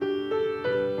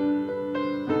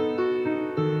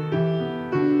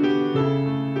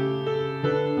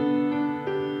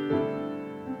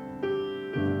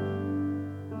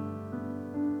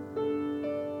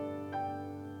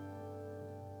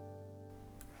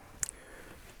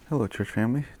Hello, church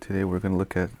family. Today we're going to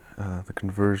look at the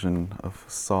conversion of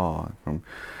Saul from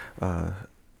uh,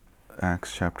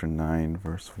 Acts chapter 9,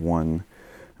 verse 1.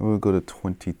 And we'll go to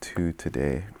 22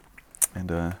 today.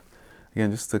 And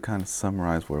again, just to kind of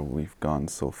summarize where we've gone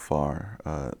so far,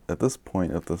 at this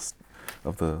point of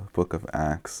the book of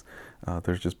Acts,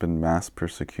 there's just been mass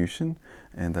persecution,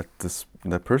 and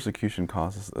that persecution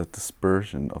causes a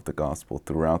dispersion of the gospel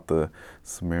throughout the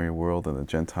Samaria world and the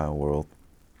Gentile world.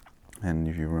 And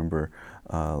if you remember,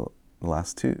 the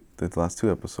last two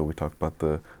episodes, we talked about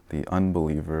the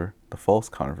unbeliever, the false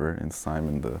convert, and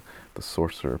Simon, the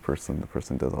sorcerer person, the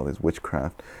person who does all this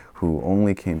witchcraft, who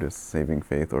only came to saving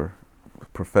faith or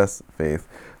profess faith,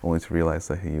 only to realize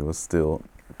that he was still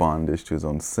bondage to his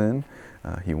own sin.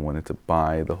 He wanted to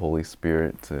buy the Holy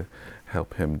Spirit to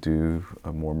help him do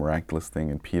a more miraculous thing,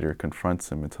 and Peter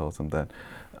confronts him and tells him that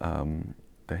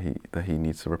he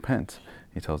needs to repent.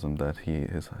 He tells him that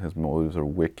his motives are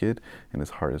wicked and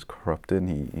his heart is corrupted,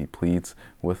 and he pleads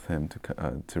with him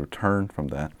to return from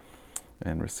that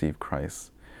and receive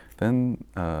Christ. Then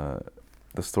the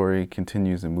story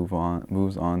continues and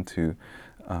moves on to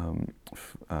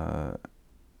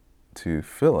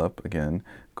Philip again,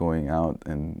 going out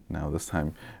and now this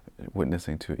time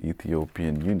witnessing to an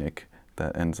Ethiopian eunuch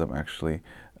that ends up actually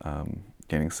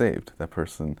getting saved. That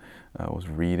person was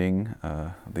reading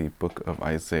the book of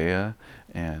Isaiah,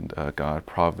 and God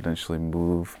providentially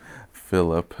moved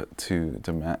Philip to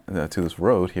this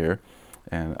road here,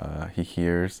 and he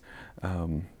hears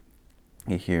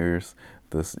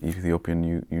this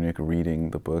Ethiopian eunuch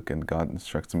reading the book, and God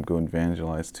instructs him to go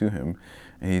evangelize to him,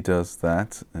 and he does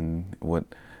that. And what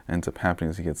ends up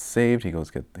happening is he gets saved, he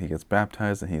gets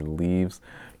baptized, and he leaves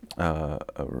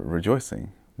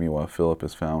rejoicing. Meanwhile, Philip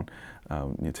is found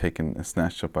taken and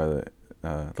snatched up by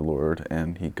the Lord,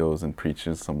 and he goes and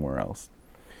preaches somewhere else.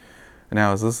 And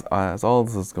now, as all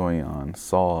this is going on,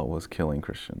 Saul was killing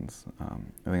Christians. I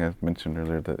think I mentioned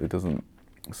earlier that it doesn't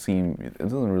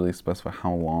really specify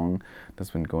how long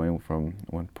that's been going from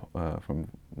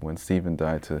when Stephen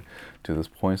died to this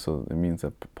point. So it means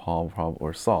that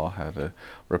Saul had a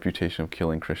reputation of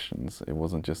killing Christians. It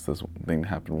wasn't just this thing that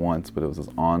happened once, but it was this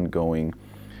ongoing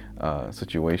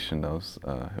situation that was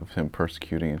of him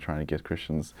persecuting and trying to get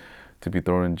Christians to be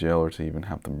thrown in jail or to even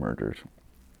have them murdered.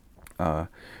 Now,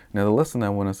 the lesson I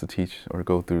want us to teach or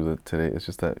go through today is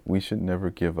just that we should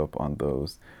never give up on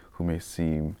those who may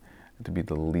seem to be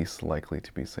the least likely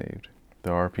to be saved.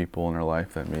 There are people in our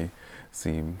life that may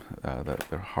seem that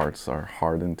their hearts are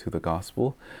hardened to the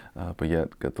gospel, but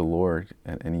yet the Lord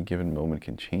at any given moment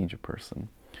can change a person.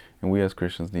 And we as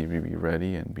Christians need to be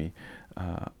ready and be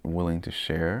willing to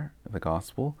share the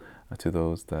gospel to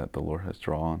those that the Lord has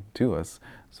drawn to us,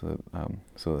 so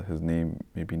that his name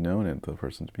may be known and the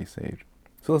person to be saved.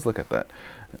 So let's look at that.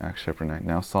 Acts chapter 9.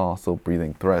 Now Saul, still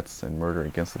breathing threats and murder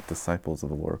against the disciples of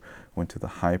the Lord, went to the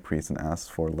high priest and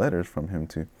asked for letters from him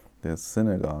to the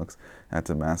synagogues at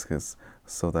Damascus,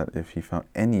 so that if he found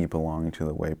any belonging to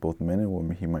the way, both men and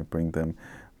women, he might bring them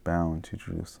bound to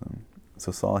Jerusalem.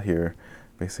 So Saul here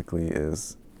basically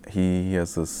is, he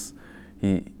doesn't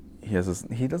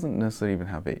necessarily even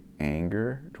have a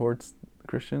anger towards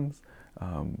Christians,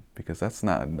 because that's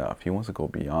not enough. He wants to go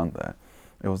beyond that.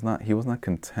 He was not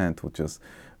content with just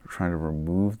trying to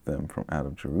remove them from out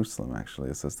of Jerusalem.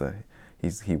 Actually, it says that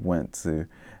he went to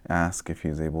ask if he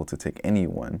was able to take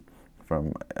anyone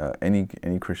from any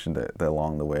Christian that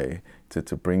along the way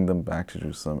to bring them back to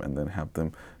Jerusalem and then have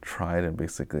them tried and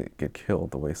basically get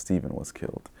killed the way Stephen was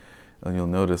killed. And you'll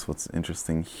notice what's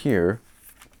interesting here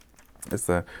is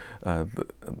that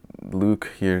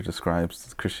Luke here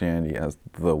describes Christianity as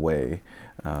the way,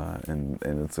 and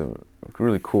it's a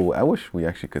really cool. I wish we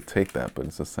actually could take that, but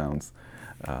it just sounds,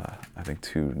 I think,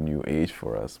 too new age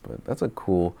for us. But that's a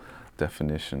cool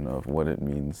definition of what it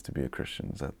means to be a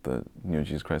Christian. Is that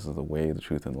Jesus Christ is the way, the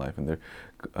truth, and life, and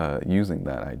they're using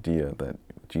that idea that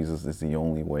Jesus is the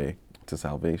only way to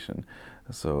salvation.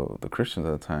 So the Christians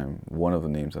at the time, one of the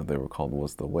names that they were called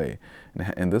was the way,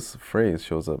 and this phrase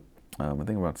shows up, I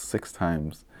think, about 6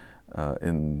 times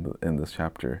in this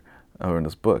chapter or in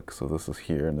this book. So this is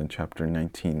here, and then chapter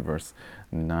 19, verse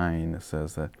 9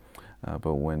 says that,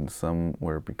 but when some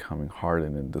were becoming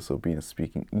hardened and disobedient,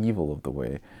 speaking evil of the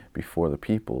way before the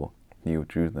people, he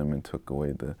withdrew them and took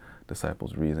away the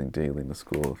disciples' reasoning daily in the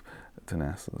school of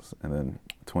Damascus. And then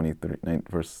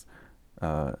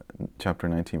chapter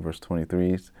 19, verse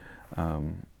 23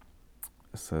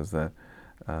 says that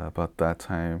about that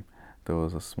time there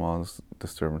was a small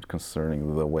disturbance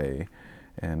concerning the way,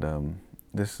 and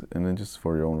then just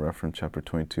for your own reference, chapter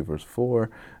 22, verse 4,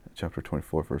 chapter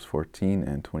 24, verse 14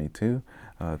 and 22.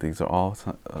 These are all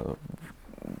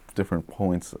different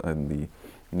points in the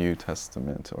New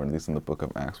Testament, or at least in the book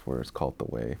of Acts, where it's called the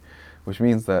Way, which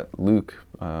means that Luke,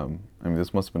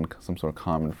 this must have been some sort of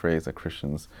common phrase that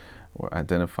Christians were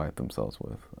identified themselves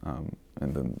with,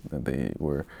 and then they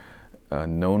were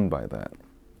known by that.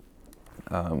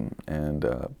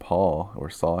 Paul, or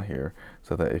Saul here,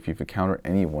 said that if you've encountered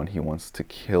anyone, he wants to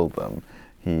kill them.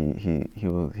 He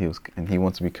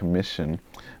wants to be commissioned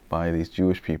by these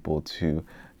Jewish people to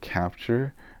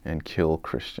capture and kill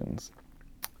Christians.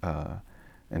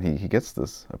 And he gets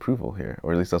this approval here,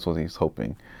 or at least that's what he's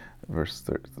hoping. Verse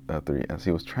 3, as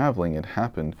he was traveling, it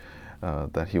happened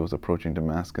that he was approaching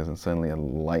Damascus, and suddenly a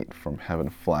light from heaven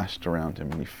flashed around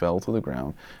him, and he fell to the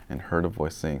ground and heard a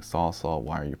voice saying, Saul, Saul,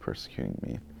 why are you persecuting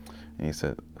me? And he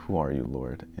said, who are you,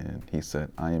 Lord? And he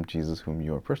said, I am Jesus whom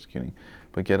you are persecuting.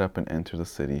 But get up and enter the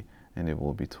city, and it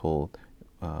will be told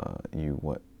you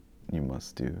what you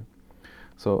must do.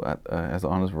 So as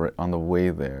on the way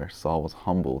there, Saul was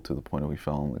humbled to the point where he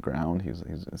fell on the ground. He was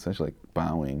essentially like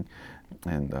bowing,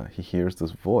 and he hears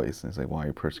this voice, and he's like, why are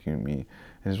you persecuting me?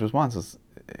 And his response is,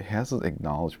 it has this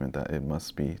acknowledgement that it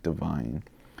must be divine,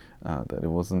 that it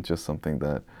wasn't just something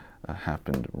that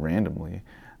happened randomly,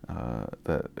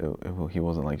 he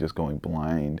wasn't like just going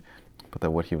blind, but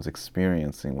that what he was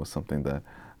experiencing was something that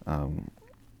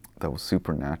that was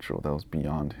supernatural, that was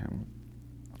beyond him.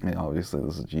 And obviously,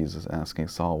 this is Jesus asking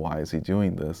Saul, why is he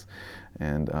doing this?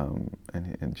 And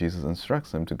Jesus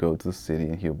instructs him to go to the city,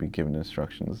 and he'll be given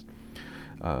instructions.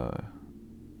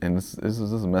 And this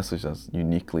is a message that's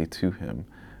uniquely to him.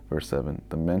 Verse 7,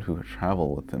 the men who had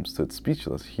traveled with him stood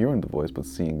speechless, hearing the voice, but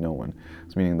seeing no one.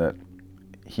 It's meaning that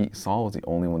Saul was the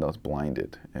only one that was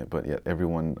blinded, but yet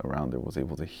everyone around there was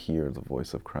able to hear the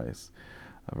voice of Christ.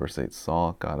 Verse 8,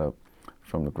 Saul got up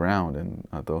from the ground, and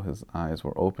though his eyes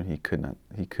were open, he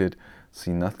could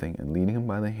see nothing. And leading him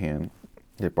by the hand,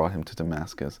 they brought him to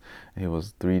Damascus. And he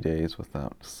was 3 days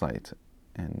without sight,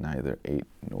 and neither ate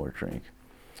nor drank.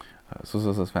 So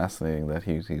this is fascinating that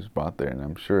he's brought there, and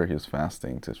I'm sure he was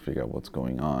fasting to figure out what's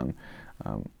going on.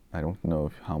 I don't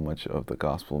know how much of the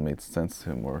gospel made sense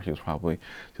to him, or he was probably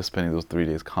just spending those 3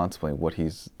 days contemplating what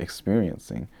he's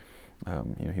experiencing.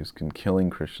 He's been killing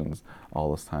Christians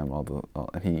all this time,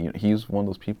 and he's one of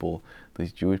those people,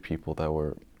 these Jewish people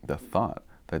that thought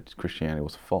that Christianity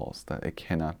was false, that it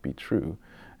cannot be true,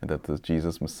 and that the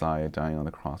Jesus Messiah dying on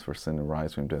the cross for sin and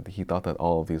rising from death, he thought that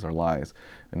all of these are lies.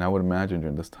 And I would imagine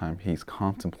during this time he's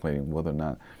contemplating whether or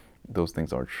not those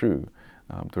things are true.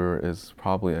 There is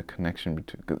probably a connection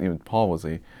between, because even Paul was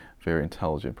a very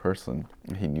intelligent person,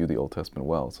 and he knew the Old Testament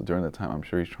well. So during that time, I'm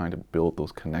sure he's trying to build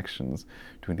those connections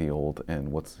between the Old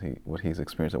and what he's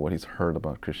experienced and what he's heard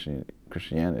about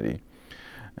Christianity.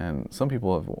 And some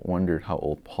people have wondered how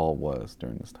old Paul was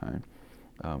during this time.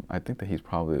 I think that he's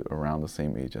probably around the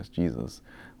same age as Jesus,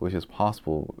 which is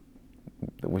possible,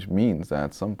 which means that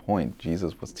at some point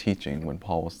Jesus was teaching when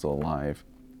Paul was still alive.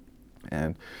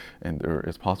 And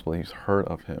it's possible he's heard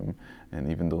of him, and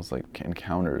even those like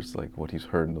encounters, like what he's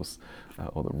heard in those,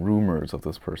 all the rumors of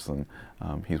this person,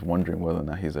 he's wondering whether or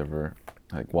not he's ever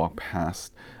like walked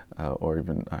past or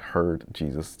even heard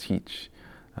Jesus teach.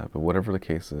 But whatever the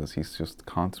case is, he's just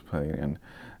contemplating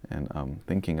and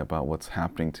thinking about what's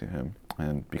happening to him,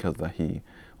 and because that he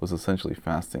was essentially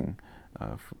fasting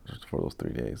for those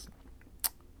 3 days.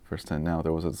 Verse 10, now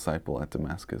there was a disciple at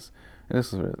Damascus. And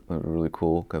this is really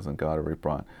cool because God already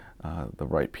brought the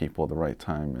right people at the right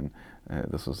time.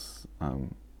 And this was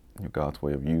God's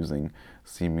way of using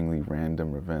seemingly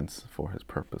random events for his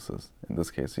purposes. In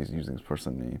this case, he's using his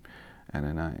person named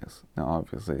Ananias. Now,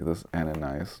 obviously, this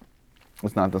Ananias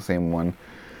is not the same one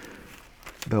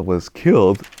that was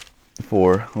killed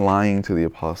for lying to the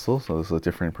apostles. So this is a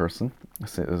different person.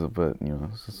 But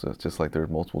it's just like there are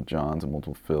multiple Johns and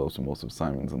multiple Philips and multiple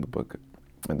Simons in the book,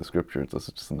 in the scriptures. This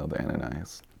is just another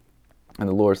Ananias. And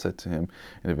the Lord said to him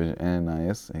in a vision,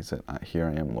 Ananias, and he said, here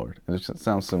I am, Lord. And it just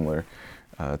sounds similar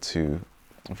to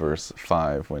verse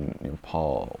 5 when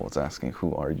Paul was asking,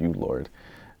 who are you, Lord?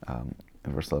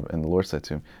 In verse 11, and the Lord said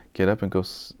to him, get up and go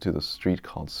to the street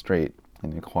called Straight,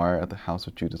 and inquire at the house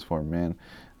of Judas for a man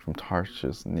from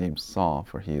Tarshish named Saul,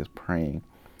 for he is praying.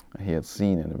 He had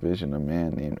seen in a vision a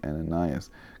man named Ananias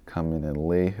come in and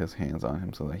lay his hands on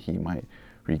him so that he might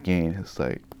regain his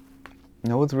sight.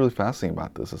 Now, what's really fascinating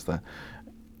about this is that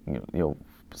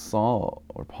Saul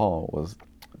or Paul was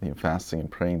fasting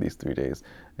and praying these 3 days,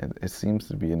 and it seems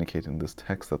to be indicated in this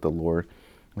text that the Lord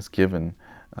was given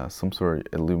some sort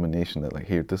of illumination that, like,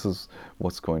 here, this is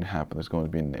what's going to happen. There's going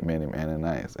to be a man named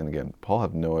Ananias. And again, Paul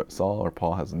has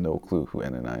no clue who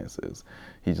Ananias is.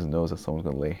 He just knows that someone's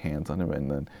going to lay hands on him, and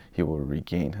then he will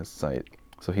regain his sight.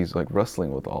 So he's like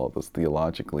wrestling with all of this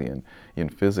theologically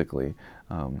and physically.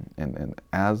 And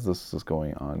as this is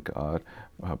going on, God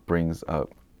brings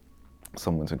up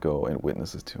someone to go and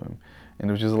witnesses to him. And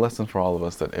it was just a lesson for all of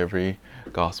us that every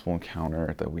gospel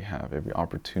encounter that we have, every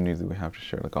opportunity that we have to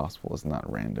share the gospel is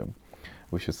not random.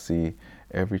 We should see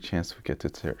every chance we get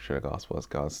to share the gospel as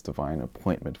God's divine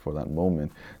appointment for that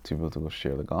moment to be able to go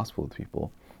share the gospel with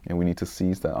people. And we need to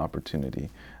seize that opportunity,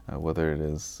 whether it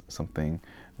is something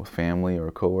with family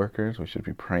or coworkers. We should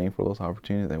be praying for those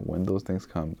opportunities, that when those things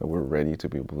come, that we're ready to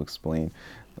be able to explain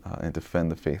and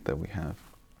defend the faith that we have.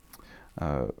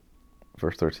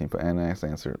 Verse 13, but Ananias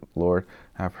answered, Lord,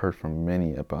 I have heard from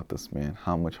many about this man,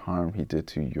 how much harm he did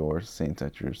to your saints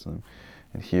at Jerusalem.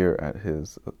 And here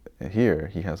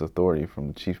he has authority from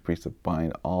the chief priest to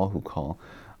bind all who call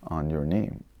on your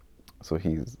name. So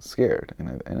he's scared,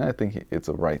 and I think it's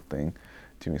a right thing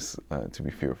to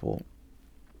be fearful.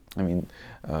 I mean,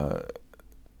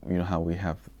 you know how we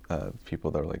have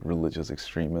people that are like religious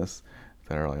extremists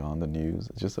that are like on the news.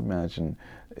 Just imagine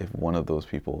if one of those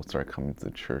people started coming to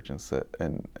the church and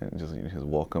just his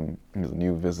welcome, he was a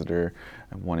new visitor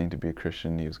and wanting to be a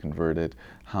Christian, he was converted.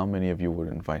 How many of you would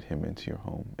invite him into your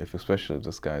home, especially if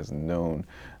this guy is known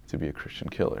to be a Christian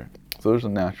killer? So there's a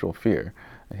natural fear,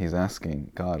 and he's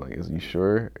asking God, like, is you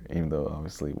sure? Even though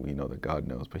obviously we know that God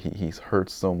knows, but he's heard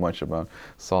so much about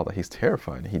Saul that he's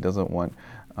terrified. He doesn't want,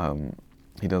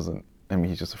 he's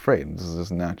just afraid. This is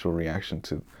just a natural reaction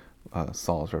to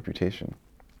Saul's reputation.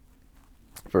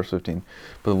 Verse 15,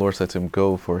 but the Lord said to him,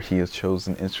 go, for he has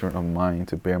chosen an instrument of mine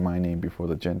to bear my name before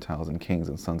the Gentiles and kings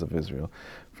and sons of Israel.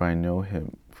 For I know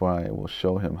him, for I will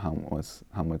show him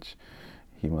how much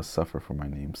he must suffer for my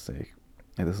name's sake.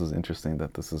 And this is interesting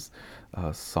that this is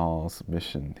Saul's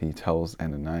mission. He tells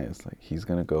Ananias, like, he's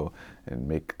going to go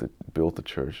and build the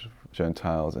church,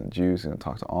 Gentiles and Jews. He's going to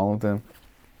talk to all of them.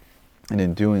 And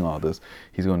in doing all this,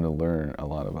 he's going to learn a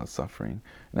lot about suffering.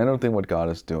 And I don't think what God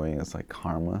is doing is like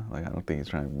karma. Like, I don't think he's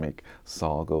trying to make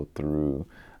Saul go through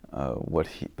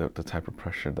the type of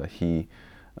pressure that he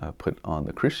put on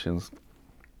the Christians.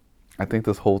 I think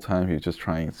this whole time he was just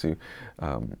trying to,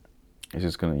 he's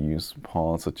just going to use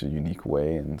Paul in such a unique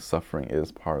way, and suffering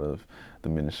is part of the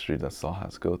ministry that Saul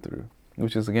has to go through.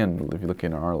 Which is, again, if you look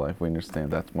in our life, we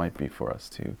understand that might be for us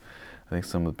too. I think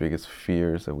some of the biggest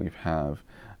fears that we have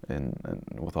and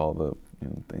with all the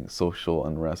things, social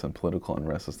unrest and political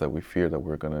unrest, is that we fear that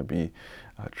we're going to be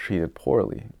treated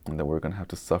poorly and that we're going to have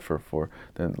to suffer for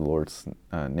the Lord's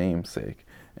name's sake.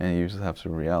 And you just have to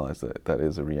realize that that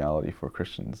is a reality for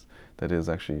Christians. That is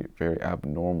actually very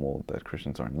abnormal that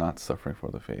Christians are not suffering for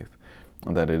the faith,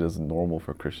 and that it is normal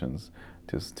for Christians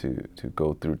just to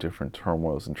go through different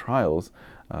turmoils and trials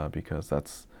because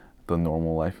that's the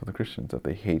normal life of the Christians, that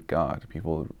they hate God.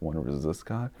 People want to resist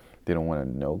God. They don't want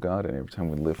to know God, and every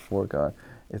time we live for God,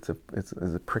 it's a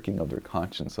pricking of their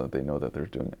conscience so that they know that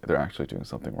they're actually doing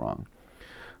something wrong.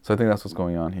 So I think that's what's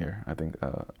going on here. I think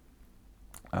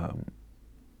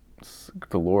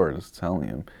the Lord is telling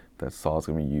him that Saul's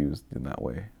going to be used in that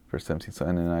way. Verse 17, so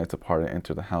Ananias departed and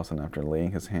entered the house, and after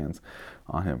laying his hands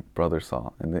on him, brother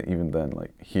Saul, and then, even then,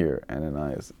 like here,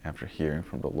 Ananias, after hearing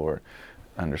from the Lord,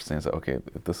 understands that, okay,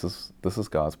 if this is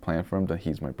God's plan for him, that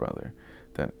he's my brother,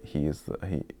 that he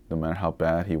no matter how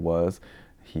bad he was,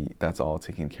 that's all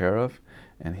taken care of,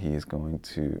 and he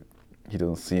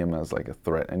doesn't see him as like a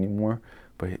threat anymore,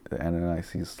 but Ananias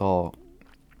sees Saul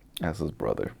as his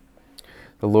brother.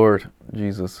 The Lord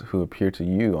Jesus, who appeared to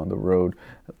you on the road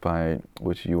by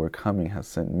which you were coming, has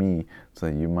sent me so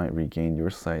that you might regain your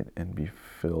sight and be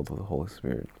filled with the Holy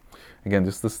Spirit. Again,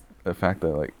 just the fact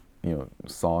that,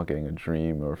 Saul getting a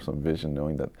dream or some vision,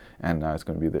 knowing that Ananias is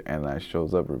going to be there. Ananias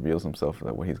shows up, reveals himself,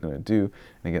 that what he's going to do.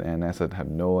 And again, Ananias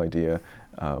had no idea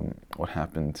what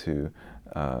happened to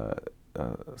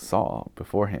Saul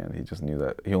beforehand. He just knew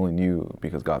that, he only knew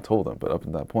because God told him. But up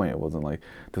to that point, it wasn't like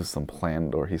this is some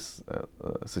planned or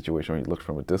situation where he looked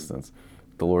from a distance.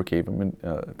 The Lord gave him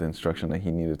the instruction that he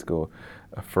needed to go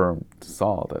affirm to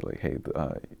Saul that, like, hey,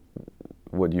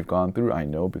 what you've gone through, I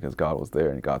know, because God was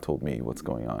there and God told me what's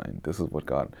going on, and this is what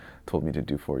God told me to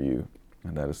do for you,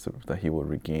 and that is that he will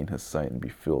regain his sight and be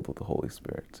filled with the Holy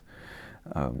Spirit.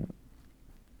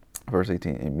 Verse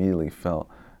 18, immediately fell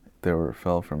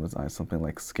from his eyes something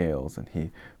like scales, and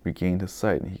he regained his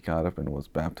sight, and he got up and was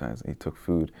baptized, and he took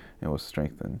food and was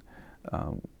strengthened.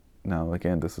 Now,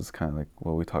 again, this is kind of like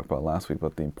what we talked about last week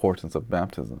about the importance of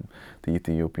baptism. The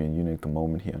Ethiopian eunuch, the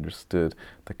moment he understood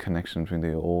the connection between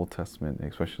the Old Testament,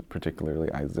 especially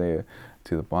particularly Isaiah,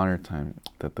 to the modern time,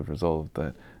 that the result of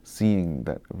that, seeing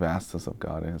that vastness of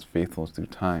God and his faithfulness through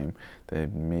time, that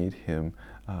it made him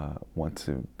want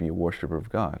to be a worshiper of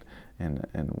God.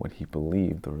 And when he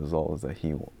believed, the result is that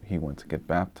he went to get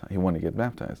baptized. He wanted to get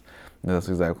baptized. And that's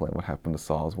exactly what happened to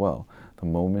Saul as well. The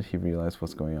moment he realized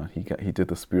what's going on, he did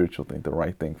the spiritual thing, the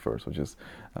right thing first, which is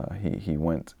he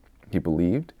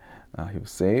believed, he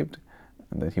was saved,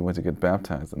 and then he went to get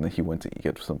baptized, and then he went to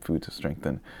get some food to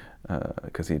strengthen,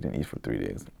 because he didn't eat for 3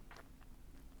 days.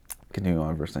 Continuing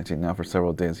on, verse 19. Now for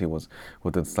several days he was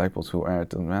with the disciples who were at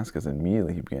Damascus, and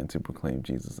immediately he began to proclaim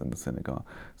Jesus in the synagogue,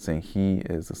 saying, "He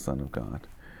is the Son of God."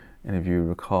 And if you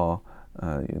recall,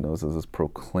 there's this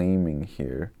proclaiming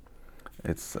here.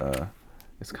 It's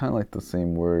kind of like the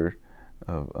same word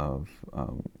of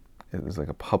it's like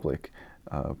a public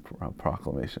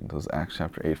proclamation. It was Acts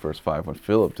chapter 8, verse 5, when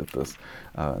Philip did this.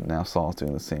 Now Saul's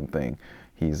doing the same thing.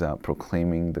 He's out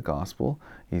proclaiming the gospel.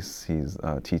 He's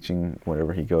teaching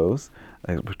wherever he goes,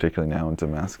 particularly now in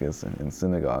Damascus and in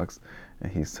synagogues.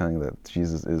 And he's telling that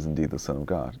Jesus is indeed the Son of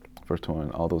God. Verse 21,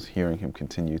 all those hearing him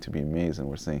continue to be amazed, and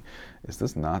were saying, "Is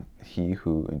this not he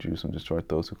who in Jerusalem destroyed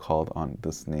those who called on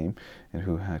this name, and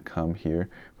who had come here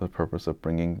for the purpose of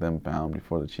bringing them bound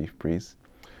before the chief priests?"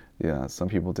 Yeah, some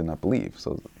people did not believe.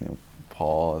 So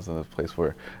Paul is in a place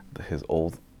where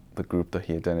the group that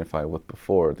he identified with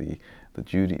before, the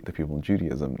people in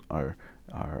Judaism are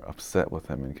upset with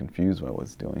him and confused by what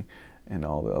he's doing, and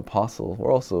all the apostles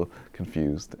were also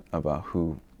confused about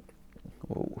who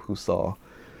saw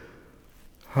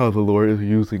how the Lord is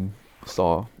using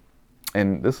Saul.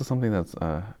 And this is something that's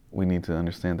we need to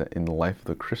understand, that in the life of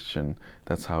the Christian,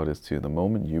 that's how it is too. The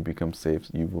moment you become saved,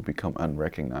 you will become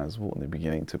unrecognizable in the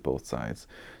beginning to both sides.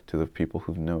 To the people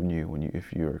who've known you,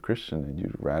 if you're a Christian and you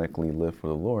radically live for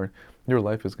the Lord, your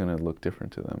life is going to look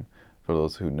different to them. For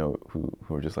those who know, who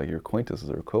are just like your acquaintances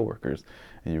or coworkers,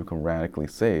 and you become radically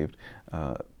saved,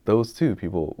 those two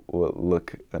people will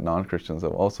look, non-Christians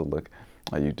will also look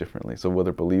at you differently. So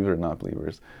whether believers or not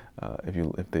believers,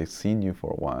 if they've seen you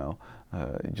for a while,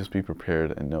 just be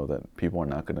prepared and know that people are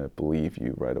not going to believe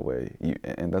you right away.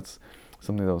 And that's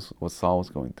something that was what Saul was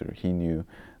going through. He knew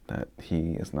that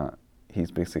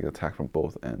he's basically attacked from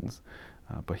both ends.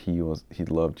 But he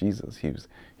loved Jesus.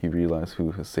 He realized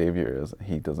who his Savior is.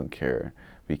 He doesn't care.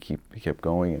 He kept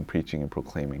going and preaching and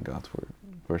proclaiming God's word.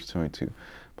 Verse 22.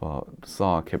 But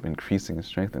Saul kept increasing in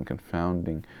strength and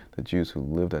confounding the Jews who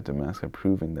lived at Damascus,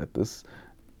 proving that this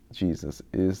Jesus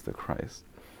is the Christ.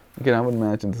 Again, I would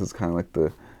imagine this is kind of like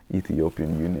the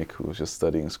Ethiopian eunuch who was just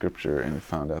studying scripture and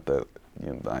found out that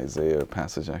the Isaiah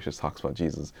passage actually talks about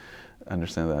Jesus.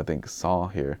 Understand that I think Saul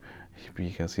here,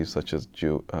 because he's such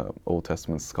a Old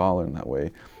Testament scholar in that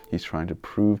way, he's trying to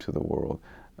prove to the world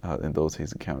in those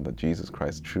he's encountered that Jesus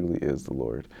Christ truly is the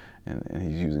Lord. And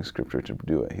he's using scripture to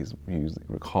do it. He's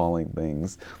recalling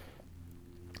things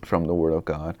from the Word of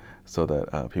God so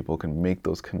that people can make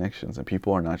those connections. And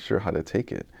people are not sure how to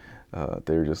take it.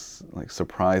 They're just like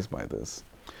surprised by this.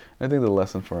 And I think the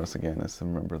lesson for us again is to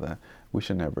remember that we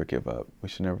should never give up. We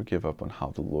should never give up on how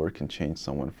the Lord can change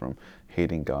someone from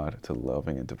hating God to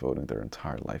loving and devoting their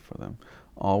entire life for them.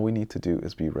 All we need to do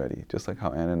is be ready. Just like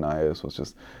how Ananias was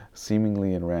just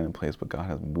seemingly in a random place, but God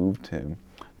has moved him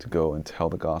to go and tell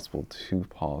the gospel to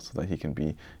Paul so that he can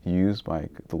be used by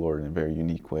the Lord in a very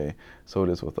unique way. So it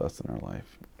is with us in our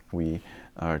life. We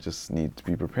just need to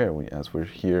be prepared. As we're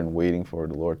here and waiting for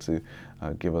the Lord to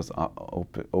give us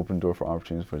open door for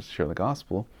opportunities for us to share the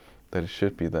gospel, that it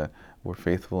should be that we're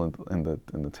faithful in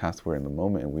the task we're in the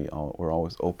moment, and we're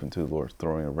always open to the Lord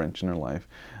throwing a wrench in our life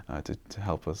to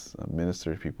help us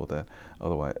minister to people that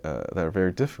otherwise that are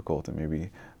very difficult and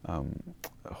maybe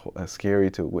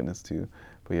scary to witness to.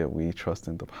 But yet we trust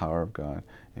in the power of God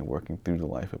in working through the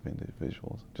life of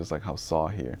individuals. Just like how Saul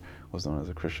here was known as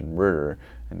a Christian murderer,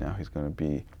 and now he's going to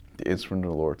be the instrument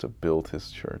of the Lord to build his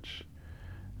church.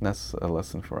 And that's a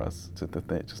lesson for us to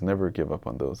just never give up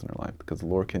on those in our life, because the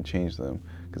Lord can change them.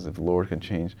 Because if the Lord can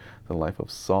change the life of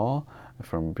Saul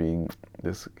from being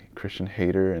this Christian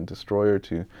hater and destroyer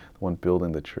to the one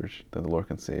building the church, then the Lord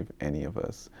can save any of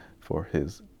us for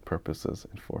his purposes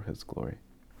and for his glory.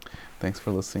 Thanks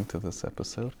for listening to this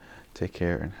episode. Take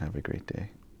care and have a great day.